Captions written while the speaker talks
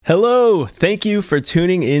Hello, thank you for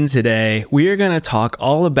tuning in today. We are going to talk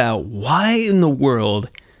all about why in the world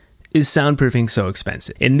is soundproofing so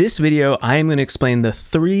expensive. In this video, I am going to explain the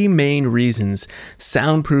three main reasons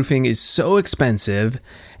soundproofing is so expensive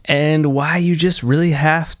and why you just really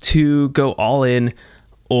have to go all in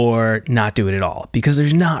or not do it at all, because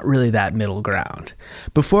there's not really that middle ground.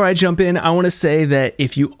 Before I jump in, I want to say that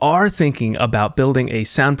if you are thinking about building a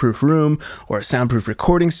soundproof room or a soundproof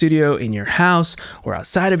recording studio in your house or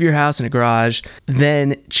outside of your house in a garage,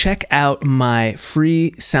 then check out my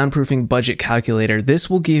free soundproofing budget calculator. This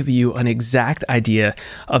will give you an exact idea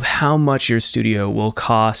of how much your studio will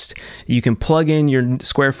cost. You can plug in your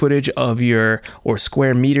square footage of or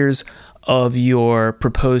square meters of your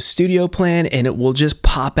proposed studio plan, and it will just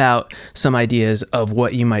pop out some ideas of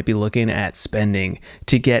what you might be looking at spending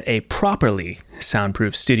to get a properly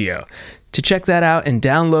soundproof studio. To check that out and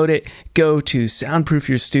download it, go to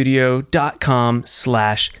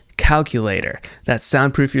soundproofyourstudio.com/calculator. That's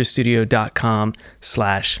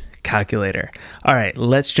soundproofyourstudio.com/calculator. All right,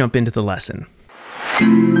 let's jump into the lesson.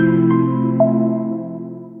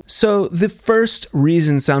 So the first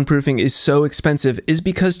reason soundproofing is so expensive is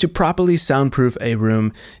because to properly soundproof a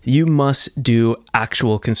room, you must do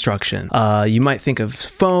actual construction. You might think of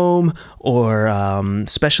foam or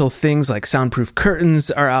special things like soundproof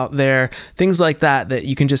curtains are out there, things like that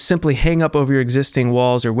you can just simply hang up over your existing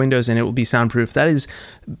walls or windows and it will be soundproof. That is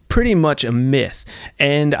pretty much a myth,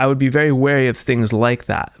 and I would be very wary of things like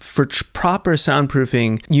that. For proper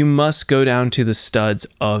soundproofing, you must go down to the studs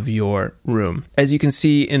of your room. As you can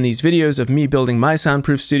see in these videos of me building my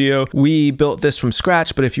soundproof studio, we built this from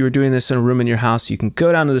scratch, but if you were doing this in a room in your house, you can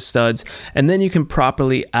go down to the studs and then you can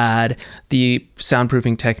properly add the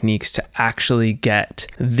soundproofing techniques to actually get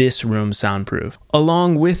this room soundproof.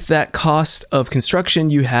 Along with that cost of construction,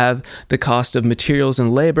 you have the cost of materials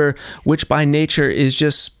and labor, which by nature is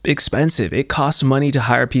just expensive. It costs money to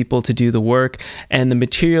hire people to do the work, and the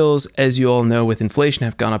materials, as you all know, with inflation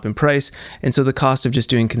have gone up in price, and so the cost of just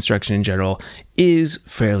doing construction in general is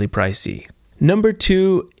fairly pricey. Number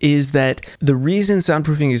two is that the reason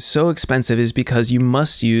soundproofing is so expensive is because you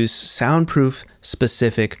must use soundproof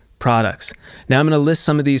specific products. Now I'm going to list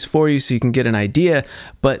some of these for you so you can get an idea,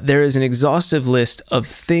 but there is an exhaustive list of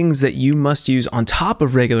things that you must use on top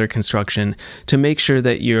of regular construction to make sure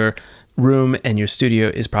that your room and your studio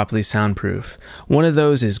is properly soundproof. One of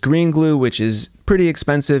those is green glue, which is pretty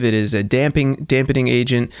expensive. It is a dampening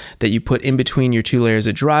agent that you put in between your two layers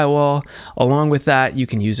of drywall. Along with that, you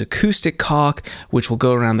can use acoustic caulk, which will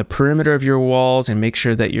go around the perimeter of your walls and make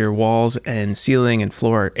sure that your walls and ceiling and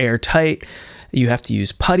floor are airtight. You have to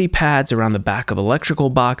use putty pads around the back of electrical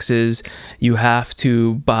boxes. You have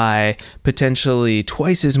to buy potentially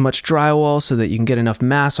twice as much drywall so that you can get enough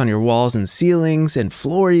mass on your walls and ceilings and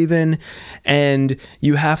floor even. And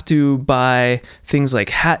you have to buy things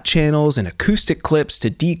like hat channels and acoustic clips to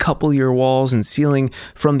decouple your walls and ceiling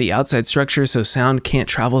from the outside structure so sound can't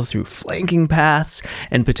travel through flanking paths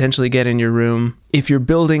and potentially get in your room. If you're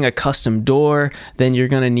building a custom door, then you're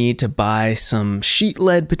going to need to buy some sheet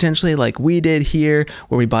lead potentially, like we did here,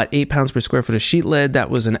 where we bought 8 pounds per square foot of sheet lead. That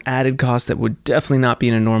was an added cost that would definitely not be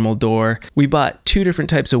in a normal door. We bought 2 different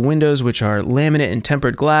types of windows, which are laminate and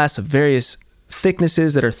tempered glass of various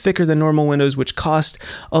thicknesses that are thicker than normal windows, which cost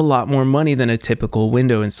a lot more money than a typical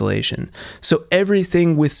window installation. So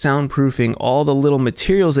everything with soundproofing, all the little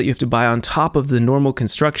materials that you have to buy on top of the normal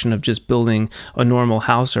construction of just building a normal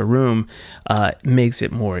house or room makes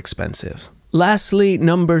it more expensive. Lastly,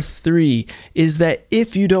 number 3 is that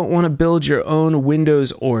if you don't want to build your own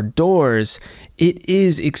windows or doors, it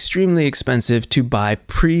is extremely expensive to buy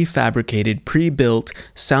prefabricated, pre-built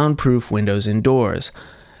soundproof windows and doors.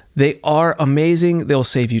 They are amazing, they'll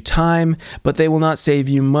save you time, but they will not save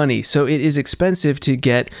you money. So it is expensive to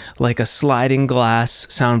get like a sliding glass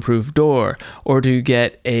soundproof door or to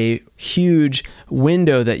get a huge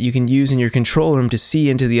window that you can use in your control room to see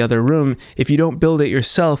into the other room. If you don't build it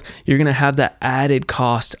yourself, you're going to have that added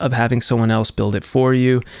cost of having someone else build it for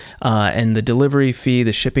you, and the delivery fee,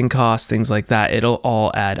 the shipping costs, things like that. It'll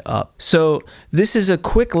all add up. So this is a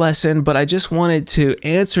quick lesson, but I just wanted to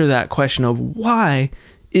answer that question of why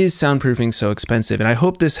is soundproofing so expensive? And I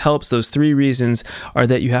hope this helps. Those 3 reasons are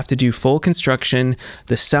that you have to do full construction,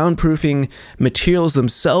 the soundproofing materials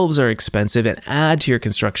themselves are expensive and add to your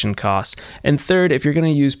construction costs. And third, if you're going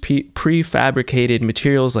to use prefabricated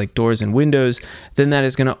materials like doors and windows, then that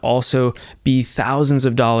is going to also be thousands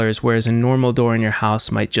of dollars, whereas a normal door in your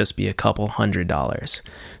house might just be a couple $100s.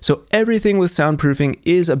 So everything with soundproofing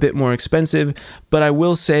is a bit more expensive, but I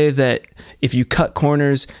will say that if you cut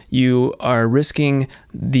corners, you are risking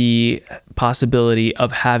the possibility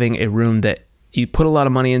of having a room that you put a lot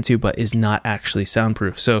of money into but is not actually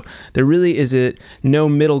soundproof. So there really is no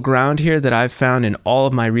middle ground here that I've found in all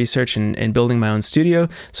of my research and building my own studio.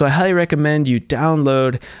 So I highly recommend you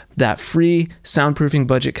download that free soundproofing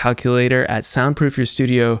budget calculator at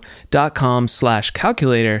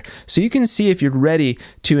soundproofyourstudio.com/calculator so you can see if you're ready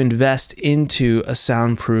to invest into a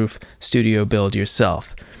soundproof studio build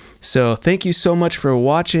yourself. So thank you so much for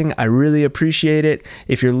watching. I really appreciate it.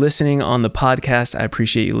 If you're listening on the podcast, I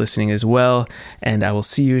appreciate you listening as well. And I will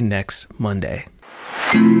see you next Monday.